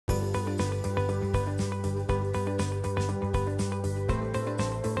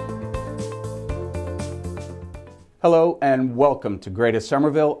Hello and welcome to Greater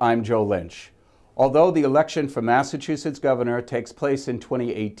Somerville. I'm Joe Lynch. Although the election for Massachusetts governor takes place in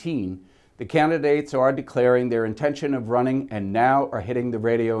 2018, the candidates are declaring their intention of running and now are hitting the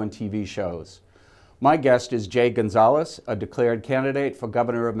radio and TV shows. My guest is Jay Gonzalez, a declared candidate for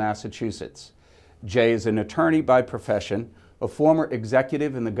governor of Massachusetts. Jay is an attorney by profession, a former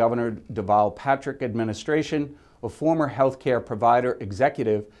executive in the Governor Deval Patrick administration, a former healthcare provider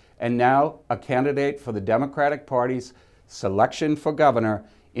executive, and now a candidate for the Democratic Party's selection for governor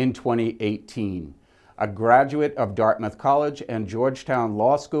in 2018. A graduate of Dartmouth College and Georgetown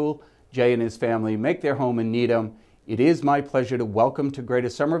Law School, Jay and his family make their home in Needham. It is my pleasure to welcome to Greater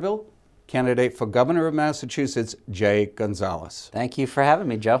Somerville, candidate for governor of Massachusetts, Jay Gonzalez. Thank you for having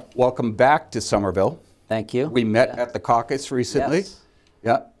me, Joe. Welcome back to Somerville. Thank you. We met at the caucus recently. Yes.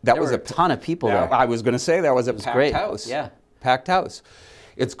 Yeah, There was a ton of people there. I was going to say that was a packed great. house. Yeah. Packed house.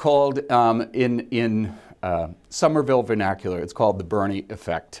 It's called, in Somerville vernacular, it's called the Bernie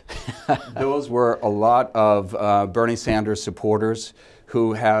effect. Those were a lot of Bernie Sanders supporters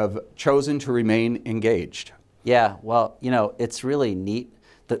who have chosen to remain engaged. Yeah, well, you know, it's really neat.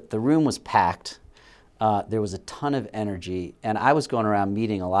 The room was packed. There was a ton of energy, and I was going around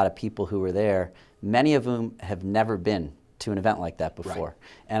meeting a lot of people who were there, many of whom have never been to an event like that before. Right.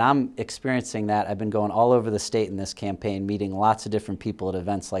 And I'm experiencing that. I've been going all over the state in this campaign, meeting lots of different people at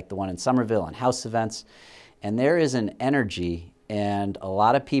events like the one in Somerville and house events. And there is an energy and a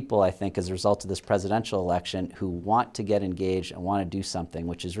lot of people, I think, as a result of this presidential election who want to get engaged and want to do something,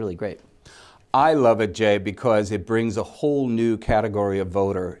 which is really great. I love it, Jay, because it brings a whole new category of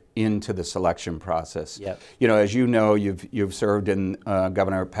voter into the selection process. Yep. You know, as you know, you've served in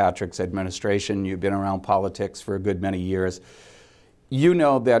Governor Patrick's administration. You've been around politics for a good many years. You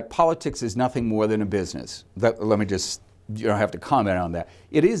know that politics is nothing more than a business. Let me just, you don't have to comment on that.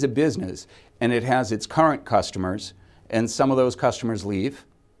 It is a business, and it has its current customers, and some of those customers leave,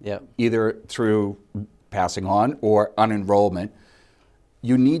 Yep. either through passing on or unenrollment.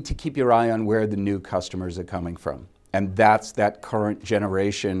 You need to keep your eye on where the new customers are coming from. And that's that current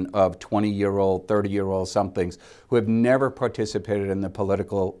generation of 20-year-old, 30-year-old somethings who have never participated in the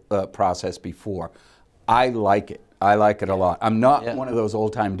political process before. I like it. I like it a lot. I'm not one of those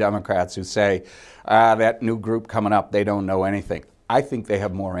old-time Democrats who say, that new group coming up, they don't know anything. I think they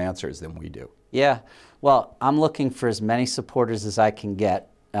have more answers than we do. Yeah, well, I'm looking for as many supporters as I can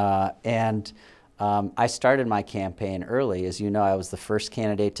get, I started my campaign early. As you know, I was the first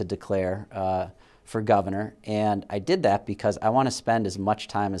candidate to declare for governor, and I did that because I want to spend as much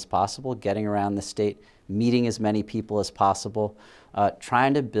time as possible getting around the state, meeting as many people as possible,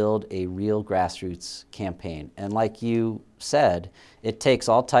 trying to build a real grassroots campaign. And like you said, it takes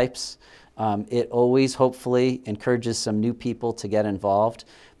all types. It always hopefully encourages some new people to get involved.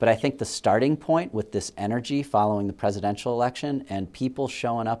 But I think the starting point with this energy following the presidential election and people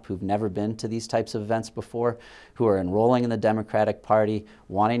showing up who've never been to these types of events before, who are enrolling in the Democratic Party,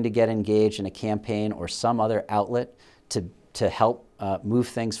 wanting to get engaged in a campaign or some other outlet to help move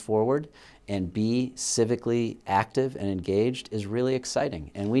things forward and be civically active and engaged is really exciting.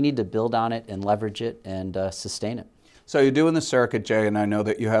 And we need to build on it and leverage it and sustain it. So you're doing the circuit, Jay, and I know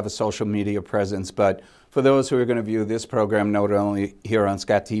that you have a social media presence, but for those who are going to view this program not only here on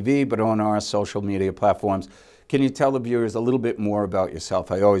SCATV, but on our social media platforms, can you tell the viewers a little bit more about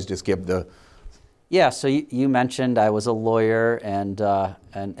yourself? I always just give the... Yeah, so you mentioned I was a lawyer and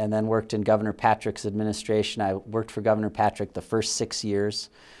then worked in Governor Patrick's administration. I worked for Governor Patrick the first 6 years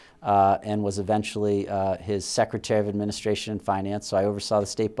and was eventually his Secretary of Administration and Finance, so I oversaw the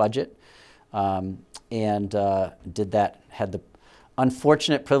state budget. Did that, had the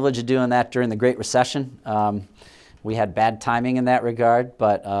unfortunate privilege of doing that during the Great Recession. We had bad timing in that regard,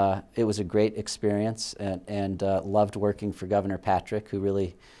 but it was a great experience and loved working for Governor Patrick, who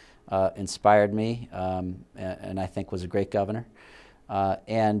really inspired me and I think was a great governor.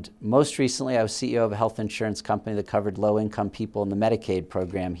 And most recently, I was CEO of a health insurance company that covered low-income people in the Medicaid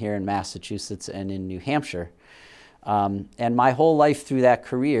program here in Massachusetts and in New Hampshire. And my whole life through that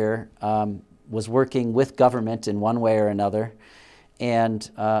career was working with government in one way or another. And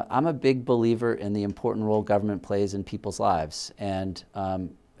I'm a big believer in the important role government plays in people's lives. And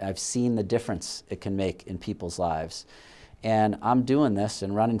I've seen the difference it can make in people's lives. And I'm doing this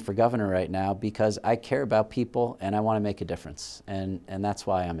and running for governor right now because I care about people and I want to make a difference. And that's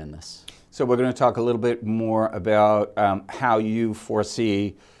why I'm in this. So we're going to talk a little bit more about how you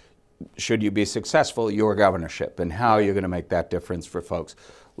foresee, should you be successful, your governorship and how you're going to make that difference for folks.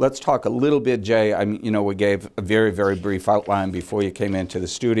 Let's talk a little bit, Jay. You know, we gave a very, very brief outline before you came into the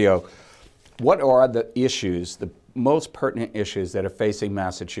studio. What are the issues, the most pertinent issues that are facing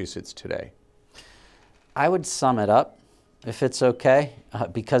Massachusetts today? I would sum it up, if it's okay,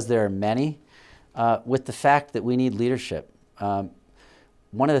 because there are many, with the fact that we need leadership.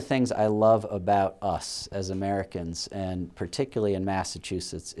 One of the things I love about us as Americans, and particularly in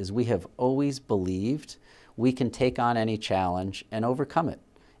Massachusetts, is we have always believed we can take on any challenge and overcome it.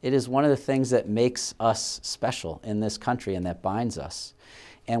 It is one of the things that makes us special in this country and that binds us.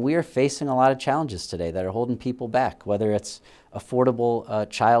 And we are facing a lot of challenges today that are holding people back, whether it's affordable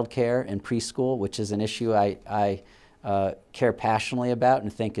child care and preschool, which is an issue I care passionately about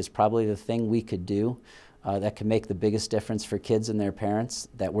and think is probably the thing we could do that can make the biggest difference for kids and their parents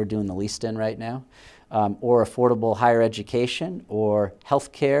that we're doing the least in right now, or affordable higher education, or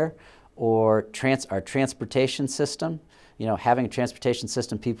health care, or our transportation system. You know, having a transportation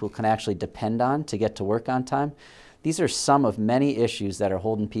system people can actually depend on to get to work on time. These are some of many issues that are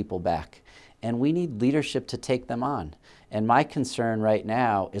holding people back, and we need leadership to take them on. And my concern right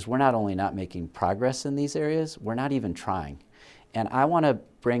now is we're not only not making progress in these areas, we're not even trying. And I want to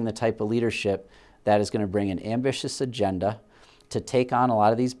bring the type of leadership that is going to bring an ambitious agenda to take on a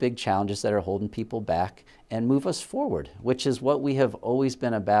lot of these big challenges that are holding people back and move us forward, which is what we have always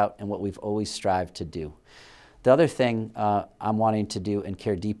been about and what we've always strived to do. The other thing I'm wanting to do and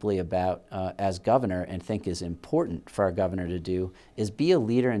care deeply about as governor, and think is important for our governor to do, is be a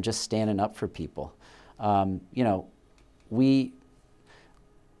leader and just standing up for people. You know, we've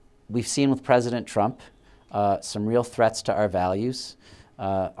seen with President Trump some real threats to our values.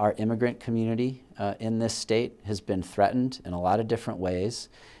 Our immigrant community in this state has been threatened in a lot of different ways,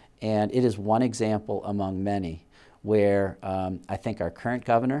 and it is one example among many where I think our current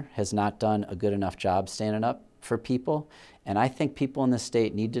governor has not done a good enough job standing up for people, and I think people in this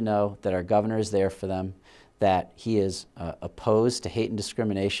state need to know that our governor is there for them, that he is opposed to hate and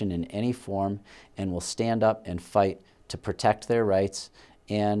discrimination in any form, and will stand up and fight to protect their rights,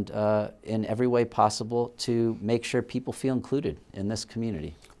 and in every way possible to make sure people feel included in this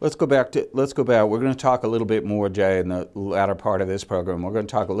community. Let's go back. We're going to talk a little bit more, Jay, in the latter part of this program. We're going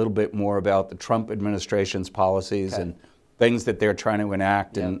to talk a little bit more about the Trump administration's policies and things that they're trying to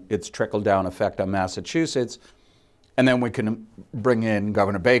enact and its trickle-down effect on Massachusetts. And then we can bring in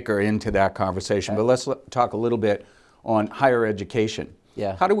Governor Baker into that conversation. But let's talk a little bit on higher education.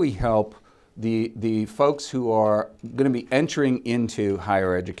 How do we help the folks who are going to be entering into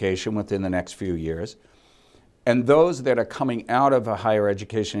higher education within the next few years, and those that are coming out of a higher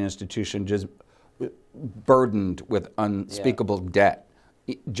education institution just burdened with unspeakable debt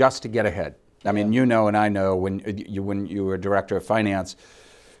just to get ahead? I mean, you know, and I know when you were director of finance,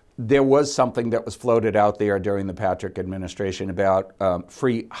 there was something that was floated out there during the Patrick administration about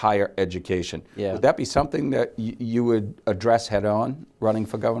free higher education. Would that be something that you would address head on running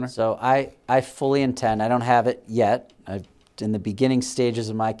for governor? So I fully intend, I don't have it yet, I'm in the beginning stages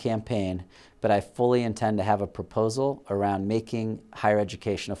of my campaign, but I fully intend to have a proposal around making higher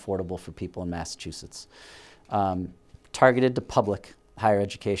education affordable for people in Massachusetts, targeted to public higher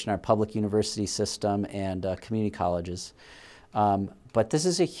education, our public university system, and community colleges. But this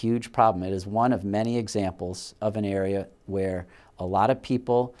is a huge problem. It is one of many examples of an area where a lot of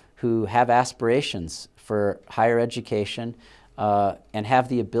people who have aspirations for higher education and have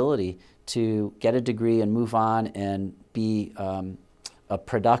the ability to get a degree and move on and be a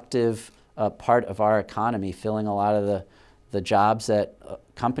productive part of our economy, filling a lot of the jobs that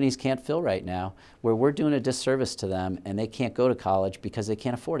companies can't fill right now, where we're doing a disservice to them and they can't go to college because they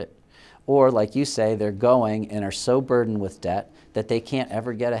can't afford it. Or, like you say, they're going and are so burdened with debt that they can't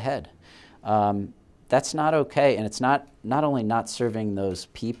ever get ahead. That's not okay, and it's not only not serving those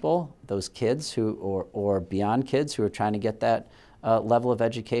people, those kids who, or beyond kids who are trying to get that level of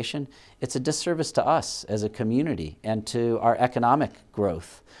education, it's a disservice to us as a community and to our economic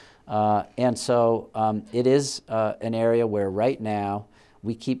growth. And so it is an area where right now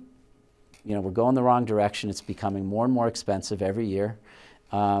we keep, we're going the wrong direction. It's becoming more and more expensive every year.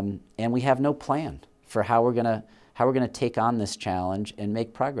 And we have no plan for how we're going to take on this challenge and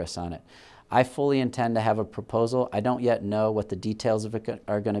make progress on it. I fully intend to have a proposal. I don't yet know what the details of it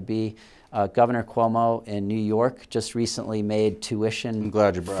are going to be. Governor Cuomo in New York just recently made tuition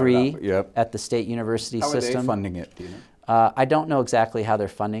free at the state university system. How are they funding it, do you know? I don't know exactly how they're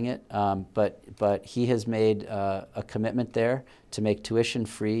funding it, but he has made a commitment there to make tuition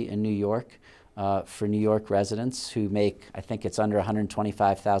free in New York for New York residents who make, I think it's under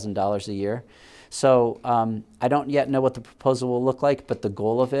 $125,000 a year. So I don't yet know what the proposal will look like, but the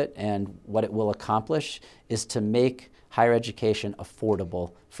goal of it and what it will accomplish is to make higher education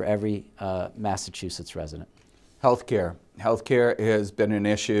affordable for every Massachusetts resident. Healthcare. Healthcare has been an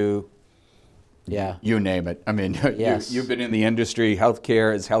issue Yeah. You name it. I mean, Yes. you've been in the industry.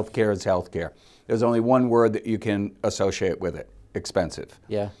 Healthcare is healthcare is healthcare. There's only one word that you can associate with it: expensive.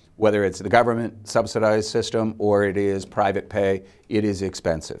 Yeah. Whether it's the government subsidized system or it is private pay, it is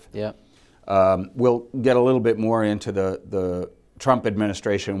expensive. Yeah. We'll get a little bit more into the Trump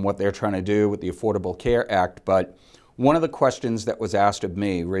administration and what they're trying to do with the Affordable Care Act, but one of the questions that was asked of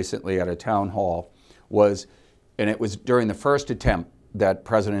me recently at a town hall was, and it was during the first attempt that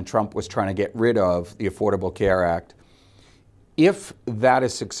President Trump was trying to get rid of the Affordable Care Act, if that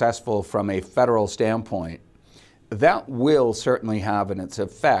is successful from a federal standpoint, that will certainly have its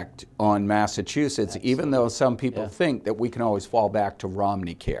effect on Massachusetts, even though some people think that we can always fall back to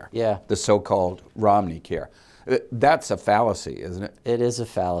Romney Care, the so-called Romney Care. That's a fallacy, isn't it? It is a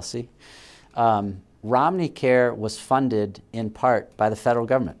fallacy. Romney Care was funded in part by the federal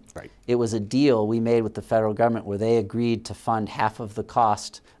government. Right. It was a deal we made with the federal government where they agreed to fund half of the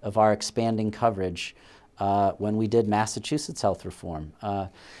cost of our expanding coverage when we did Massachusetts health reform.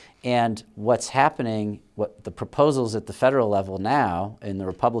 And what's happening, what the proposals at the federal level now in the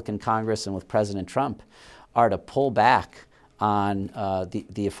Republican Congress and with President Trump are to pull back on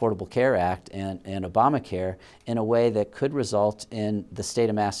the Affordable Care Act and Obamacare in a way that could result in the state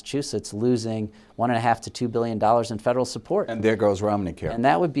of Massachusetts losing $1.5 to $2 billion in federal support. And there goes Romney Care. And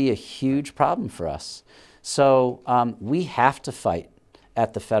that would be a huge problem for us. So we have to fight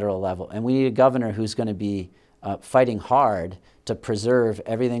at the federal level, and we need a governor who's going to be fighting hard to preserve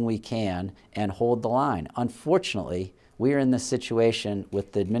everything we can and hold the line. Unfortunately, we are in this situation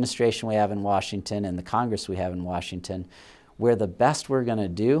with the administration we have in Washington and the Congress we have in Washington where the best we're going to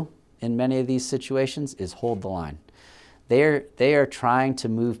do in many of these situations is hold the line. They are trying to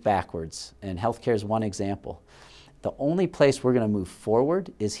move backwards, and healthcare is one example. The only place we're going to move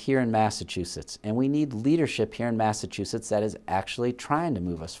forward is here in Massachusetts, and we need leadership here in Massachusetts that is actually trying to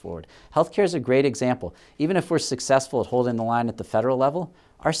move us forward. Healthcare is a great example. Even if we're successful at holding the line at the federal level,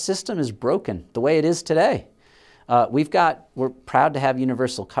 our system is broken the way it is today. We're proud to have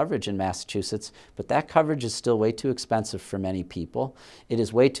universal coverage in Massachusetts, but that coverage is still way too expensive for many people. It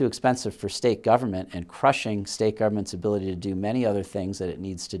is way too expensive for state government and crushing state government's ability to do many other things that it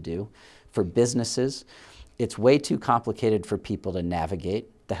needs to do. For businesses, it's way too complicated for people to navigate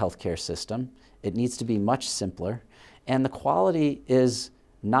the healthcare system. It needs to be much simpler, and the quality is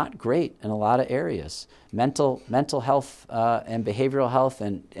not great in a lot of areas. Mental health and behavioral health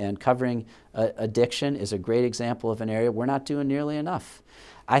and covering addiction is a great example of an area we're not doing nearly enough.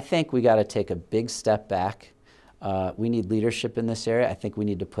 I think we got to take a big step back. We need leadership in this area. I think we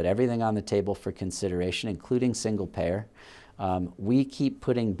need to put everything on the table for consideration, including single payer. We keep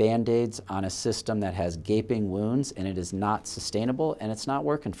putting Band-Aids on a system that has gaping wounds, and it is not sustainable, and it's not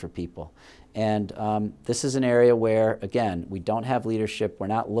working for people. And this is an area where, again, we don't have leadership. We're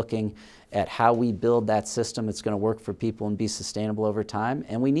not looking at how we build that system that's going to work for people and be sustainable over time,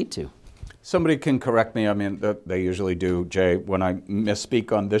 and we need to. Somebody can correct me. I mean, they usually do, Jay, when I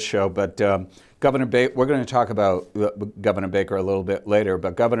misspeak on this show. But Governor Baker, we're going to talk about Governor Baker a little bit later.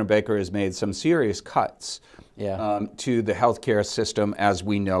 But Governor Baker has made some serious cuts to the healthcare system as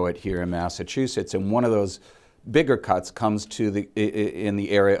we know it here in Massachusetts, and one of those bigger cuts comes to in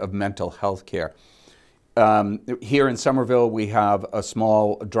the area of mental health care. Here in Somerville, we have a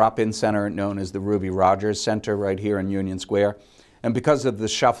small drop-in center known as the Ruby Rogers Center right here in Union Square. And because of the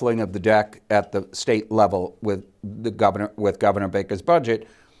shuffling of the deck at the state level with Governor Baker's budget,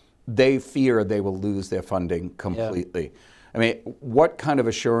 they fear they will lose their funding completely. Yeah. I mean, what kind of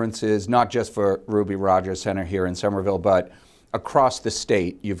assurances, not just for Ruby Rogers Center here in Somerville, but across the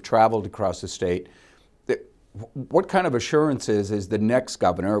state, you've traveled across the state, what kind of assurances is the next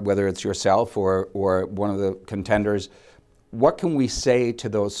governor, whether it's yourself or one of the contenders, what can we say to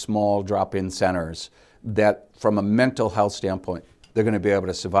those small drop-in centers that from a mental health standpoint, they're going to be able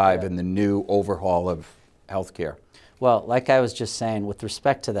to survive in the new overhaul of healthcare? Well, like I was just saying, with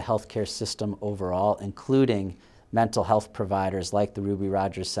respect to the healthcare system overall, including mental health providers like the Ruby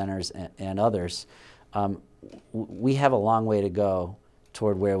Rogers Centers and others, we have a long way to go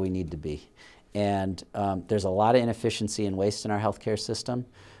toward where we need to be. And there's a lot of inefficiency and waste in our healthcare system.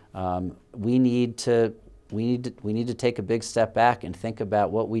 We need to take a big step back and think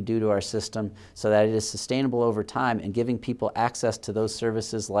about what we do to our system so that it is sustainable over time and giving people access to those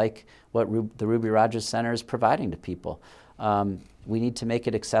services like what the Ruby Rogers Center is providing to people. We need to make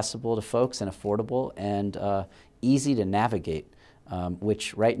it accessible to folks and affordable and easy to navigate,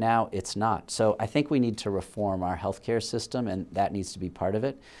 which right now it's not. So I think we need to reform our healthcare system, and that needs to be part of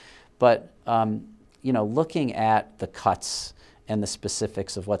it. But looking at the cuts and the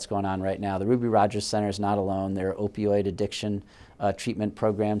specifics of what's going on right now, the Ruby Rogers Center is not alone. There are opioid addiction treatment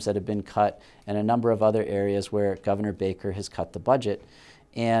programs that have been cut, and a number of other areas where Governor Baker has cut the budget.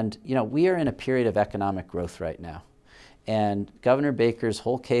 And we are in a period of economic growth right now. And Governor Baker's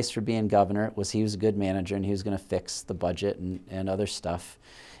whole case for being governor was he was a good manager and he was going to fix the budget and other stuff.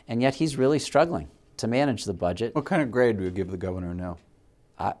 And yet he's really struggling to manage the budget. What kind of grade do you give the governor now?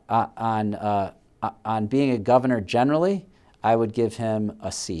 On being a governor generally, I would give him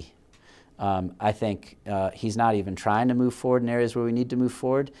a C. I think he's not even trying to move forward in areas where we need to move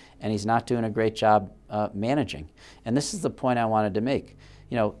forward, and he's not doing a great job managing. And this is the point I wanted to make.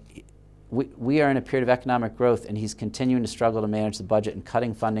 We are in a period of economic growth, and he's continuing to struggle to manage the budget and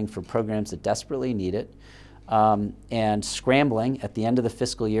cutting funding for programs that desperately need it, and scrambling at the end of the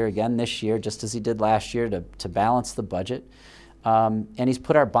fiscal year again this year, just as he did last year, to balance the budget. And he's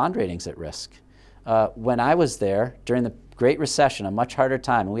put our bond ratings at risk. When I was there during the Great Recession, a much harder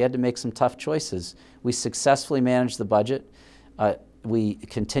time, and we had to make some tough choices, we successfully managed the budget. We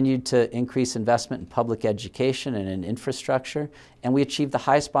continued to increase investment in public education and in infrastructure, and we achieved the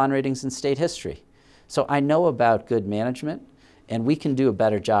highest bond ratings in state history. So I know about good management, and we can do a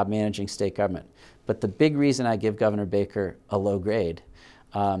better job managing state government. But the big reason I give Governor Baker a low grade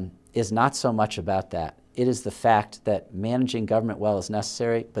is not so much about that. It is the fact that managing government well is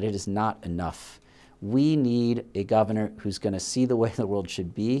necessary, but it is not enough. We need a governor who's going to see the way the world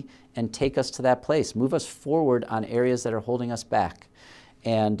should be and take us to that place, move us forward on areas that are holding us back.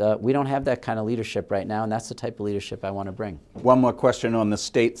 And we don't have that kind of leadership right now, and that's the type of leadership I want to bring. One more question on the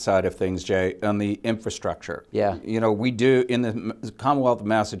state side of things, Jay, on the infrastructure. Yeah. We do, in the Commonwealth of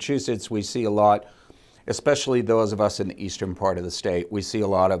Massachusetts, we see a lot, especially those of us in the eastern part of the state, we see a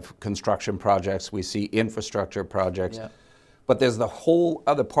lot of construction projects, we see infrastructure projects. Yeah. But there's the whole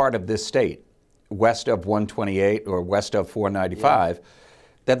other part of this state, west of 128 or west of 495, yeah,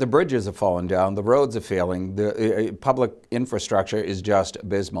 that the bridges are falling down, the roads are failing, the public infrastructure is just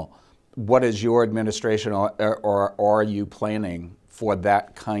abysmal. What is your administration or are you planning for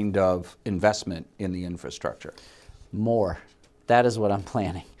that kind of investment in the infrastructure? More. That is what I'm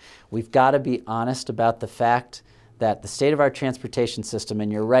planning. We've got to be honest about the fact that the state of our transportation system,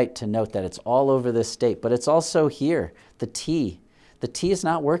 and you're right to note that it's all over this state, but it's also here. The T is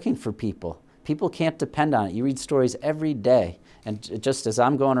not working for people. People can't depend on it. You read stories every day. And just as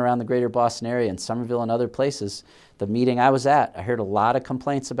I'm going around the greater Boston area and Somerville and other places, the meeting I was at, I heard a lot of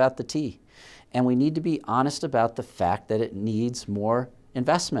complaints about the T. And we need to be honest about the fact that it needs more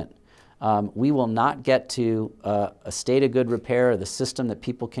investment. We will not get to a state of good repair or the system that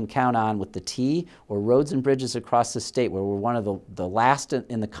people can count on with the T or roads and bridges across the state, where we're one of the last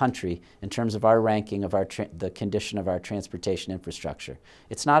in the country in terms of our ranking of the condition of our transportation infrastructure.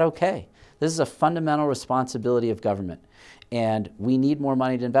 It's not okay. This is a fundamental responsibility of government, and we need more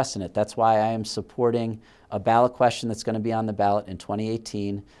money to invest in it. That's why I am supporting a ballot question that's going to be on the ballot in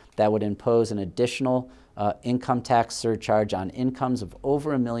 2018 that would impose an additional income tax surcharge on incomes of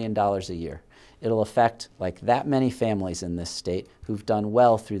over $1 million a year. It'll affect like that many families in this state who've done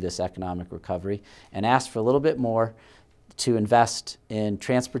well through this economic recovery, and ask for a little bit more to invest in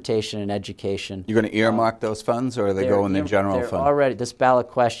transportation and education. You're going to earmark those funds, or are they go in the general fund? This ballot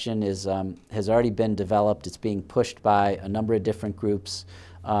question has already been developed. It's being pushed by a number of different groups,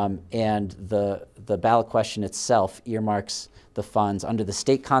 and the ballot question itself earmarks the funds under the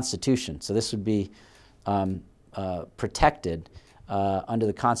state constitution. So this would be protected under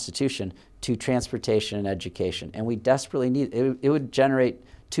the Constitution to transportation and education. And we desperately need it. It would generate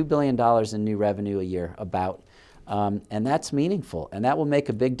 $2 billion in new revenue a year, about. And that's meaningful, and that will make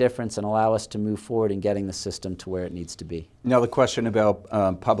a big difference and allow us to move forward in getting the system to where it needs to be. Now, the question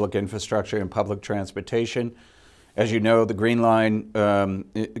about public infrastructure and public transportation. As you know, the Green Line,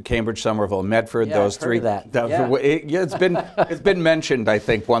 Cambridge, Somerville, Medford, yeah, those I've three. Heard of that. It's been mentioned, I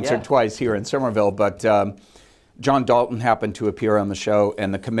think, once or twice here in Somerville. But John Dalton happened to appear on the show,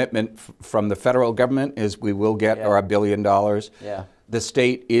 and the commitment from the federal government is we will get our $1 billion. Yeah. The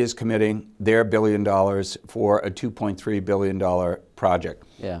state is committing their $1 billion for a $2.3 billion project.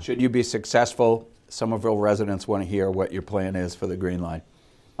 Yeah. Should you be successful, Somerville residents want to hear what your plan is for the Green Line.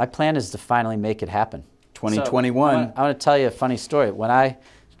 My plan is to finally make it happen. 2021. So I want to tell you a funny story. When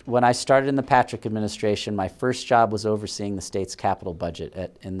I started in the Patrick administration, my first job was overseeing the state's capital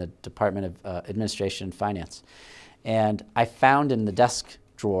budget in the Department of Administration and Finance. And I found in the desk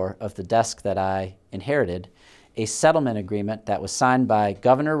drawer of the desk that I inherited a settlement agreement that was signed by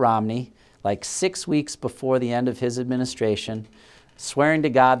Governor Romney like 6 weeks before the end of his administration, swearing to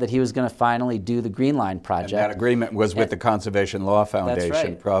God that he was going to finally do the Green Line project. And that agreement was with the Conservation Law Foundation, that's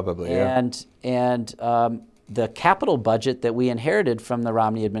right. probably. And the capital budget that we inherited from the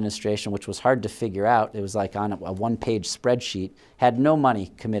Romney administration, which was hard to figure out, it was like on a one-page spreadsheet, had no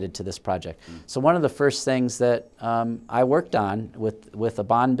money committed to this project. So one of the first things that I worked on with a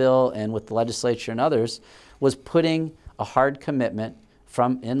bond bill and with the legislature and others was putting a hard commitment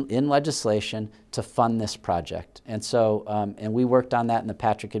in legislation to fund this project. And so, and we worked on that in the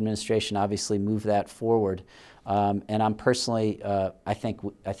Patrick administration, obviously moved that forward. And I'm personally, I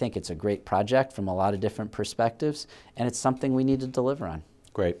think it's a great project from a lot of different perspectives, and it's something we need to deliver on.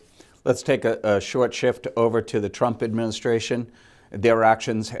 Great. Let's take a short shift over to the Trump administration. Their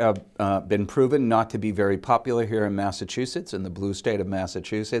actions have been proven not to be very popular here in Massachusetts, in the blue state of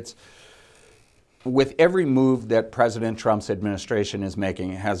Massachusetts. With every move that President Trump's administration is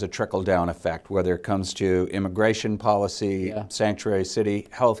making, it has a trickle-down effect, whether it comes to immigration policy, sanctuary city,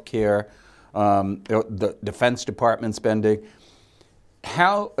 health care, the Defense Department spending.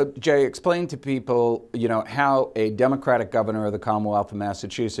 How, Jay, explain to people, how a Democratic governor of the Commonwealth of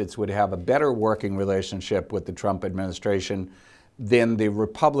Massachusetts would have a better working relationship with the Trump administration than the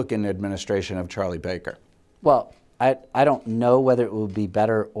Republican administration of Charlie Baker. Well, I don't know whether it would be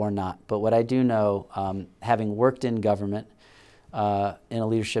better or not, but what I do know, having worked in government in a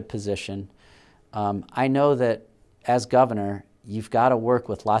leadership position, I know that as governor, you've got to work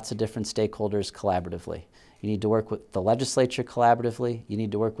with lots of different stakeholders collaboratively. You need to work with the legislature collaboratively. You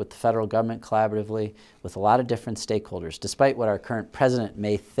need to work with the federal government collaboratively, with a lot of different stakeholders. Despite what our current president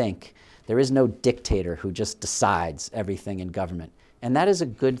may think, there is no dictator who just decides everything in government. And that is a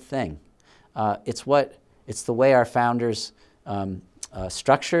good thing. It's the way our founders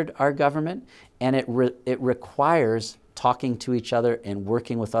structured our government, and it requires talking to each other and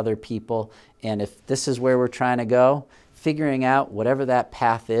working with other people. And if this is where we're trying to go, figuring out whatever that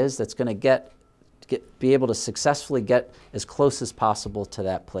path is that's going to be able to successfully get as close as possible to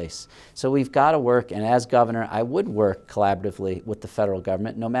that place. So we've got to work, and as governor, I would work collaboratively with the federal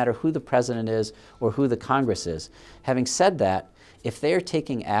government, no matter who the president is or who the Congress is. Having said that, if they are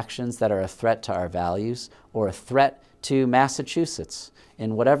taking actions that are a threat to our values or a threat to Massachusetts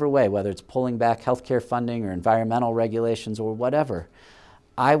in whatever way, whether it's pulling back healthcare funding or environmental regulations or whatever,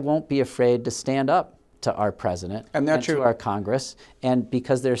 I won't be afraid to stand up to our president and to our Congress. And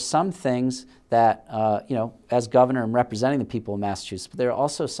because there's some things that, as governor and representing the people of Massachusetts, but there are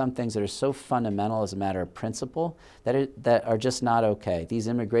also some things that are so fundamental as a matter of principle that are just not okay. These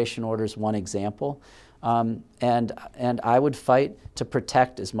immigration orders, one example. And I would fight to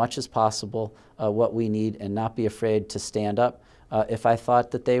protect as much as possible what we need and not be afraid to stand up if I thought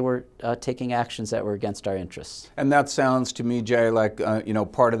that they were taking actions that were against our interests. And that sounds to me, Jay, like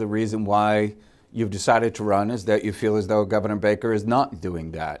part of the reason why you've decided to run is that you feel as though Governor Baker is not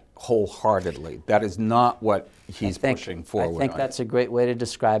doing that wholeheartedly. That is not what he's pushing forward. I think that's a great way to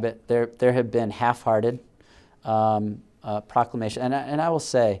describe it. There have been half-hearted proclamations, and I will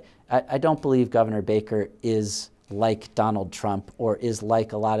say, I don't believe Governor Baker is like Donald Trump or is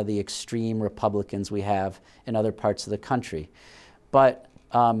like a lot of the extreme Republicans we have in other parts of the country. But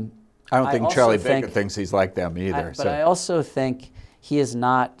I don't think Charlie Baker thinks he's like them either. But I also think he has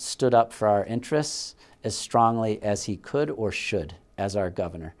not stood up for our interests as strongly as he could or should as our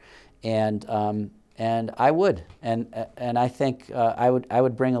governor. And I would. And I think I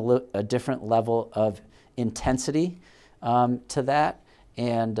would bring a different level of intensity to that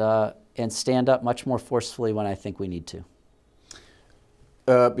and stand up much more forcefully when I think we need to.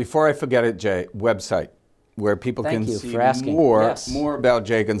 Before I forget it, Jay, website where people can see more about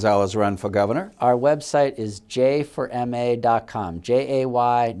Jay Gonzalez run for governor. Our website is jay4ma.com,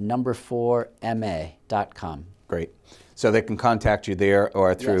 JAY4ma.com. Great. So they can contact you there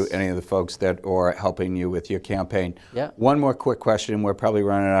or through any of the folks that are helping you with your campaign. Yeah. One more quick question. We're probably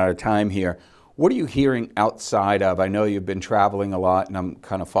running out of time here. What are you hearing outside of, I know you've been traveling a lot and I'm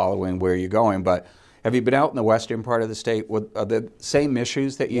kind of following where you're going, but have you been out in the western part of the state? Are the same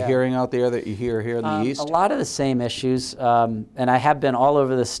issues that you're hearing out there that you hear here in the east? A lot of the same issues, and I have been all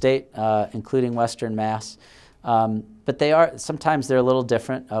over the state, including Western Mass. But sometimes they're a little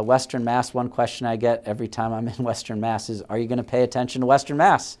different. Western Mass, one question I get every time I'm in Western Mass is, are you going to pay attention to Western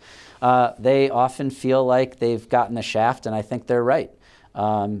Mass? They often feel like they've gotten the shaft, and I think they're right,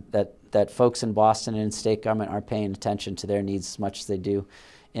 that folks in Boston and in state government aren't paying attention to their needs as much as they do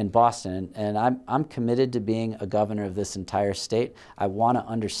in Boston. And I'm committed to being a governor of this entire state. I want to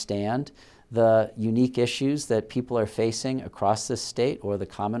understand the unique issues that people are facing across this state or the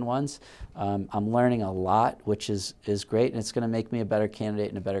common ones. I'm learning a lot, which is great, and it's going to make me a better candidate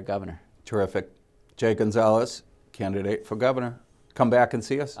and a better governor. Terrific. Jay Gonzalez, candidate for governor. Come back and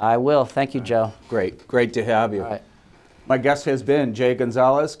see us. I will. Thank you, Joe. Great. Great to have you. All right. My guest has been Jay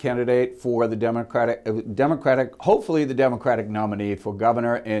Gonzalez, candidate for the hopefully the Democratic nominee for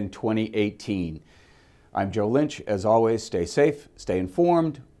governor in 2018. I'm Joe Lynch. As always, stay safe, stay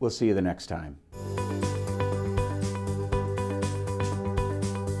informed. We'll see you the next time.